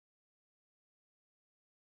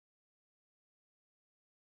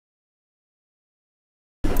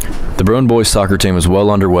The Bruin boys soccer team is well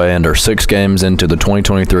underway and are 6 games into the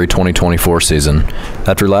 2023-2024 season.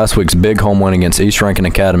 After last week's big home win against East Rankin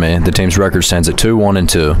Academy, the team's record stands at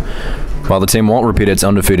 2-1-2. While the team won't repeat its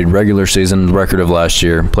undefeated regular season record of last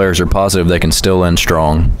year, players are positive they can still end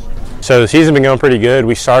strong. So the season's been going pretty good.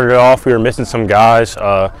 We started it off, we were missing some guys,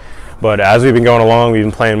 but as we've been going along, we've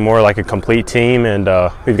been playing more like a complete team, and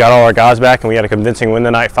we've got all our guys back, and we had a convincing win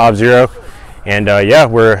tonight, 5-0. And yeah,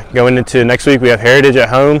 we're going into next week. We have Heritage at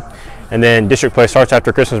home, and then district play starts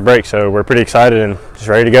after Christmas break, so we're pretty excited and just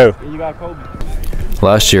ready to go.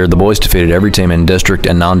 Last year, the boys defeated every team in district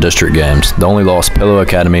and non-district games. They only lost Pillow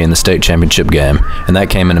Academy in the state championship game, and that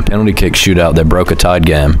came in a penalty kick shootout that broke a tied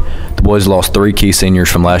game. The boys lost 3 key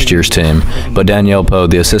seniors from last year's team, but Danielle Poe,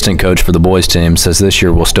 the assistant coach for the boys team, says this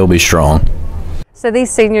year will still be strong. So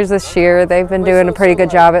these seniors this year, they've been doing a pretty good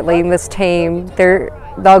job at leading this team.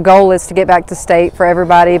 The goal is to get back to state for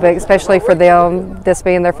everybody, but especially for them, this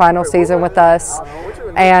being their final season with us.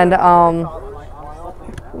 And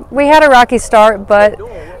we had a rocky start, but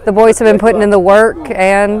the boys have been putting in the work,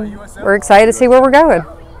 and we're excited to see where we're going.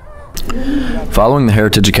 Following the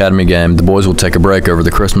Heritage Academy game, the boys will take a break over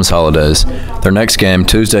the Christmas holidays. Their next game,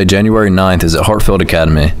 Tuesday, January 9th, is at Hartfield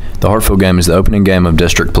Academy. The Hartfield game is the opening game of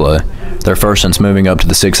district play, their first since moving up to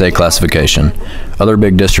the 6A classification. Other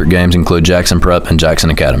big district games include Jackson Prep and Jackson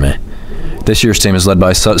Academy. This year's team is led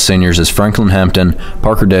by such seniors as Franklin Hampton,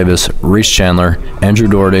 Parker Davis, Reese Chandler, Andrew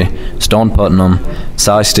Doherty, Stone Putnam,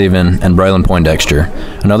 Cy Stephen, and Braylon Poindexter.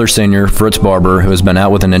 Another senior, Fritz Barber, who has been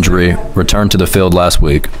out with an injury, returned to the field last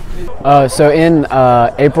week. So in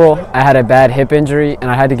April, I had a bad hip injury, and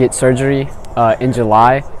I had to get surgery in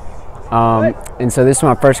July. And so this is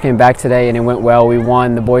my first game back today, and it went well. We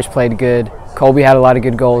won. The boys played good. Colby had a lot of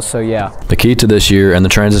good goals, so yeah. The key to this year and the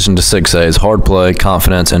transition to 6A is hard play,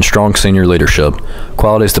 confidence, and strong senior leadership,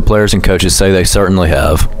 qualities the players and coaches say they certainly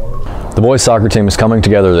have. The boys soccer team is coming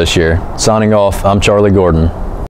together this year. Signing off, I'm Charlie Gordon.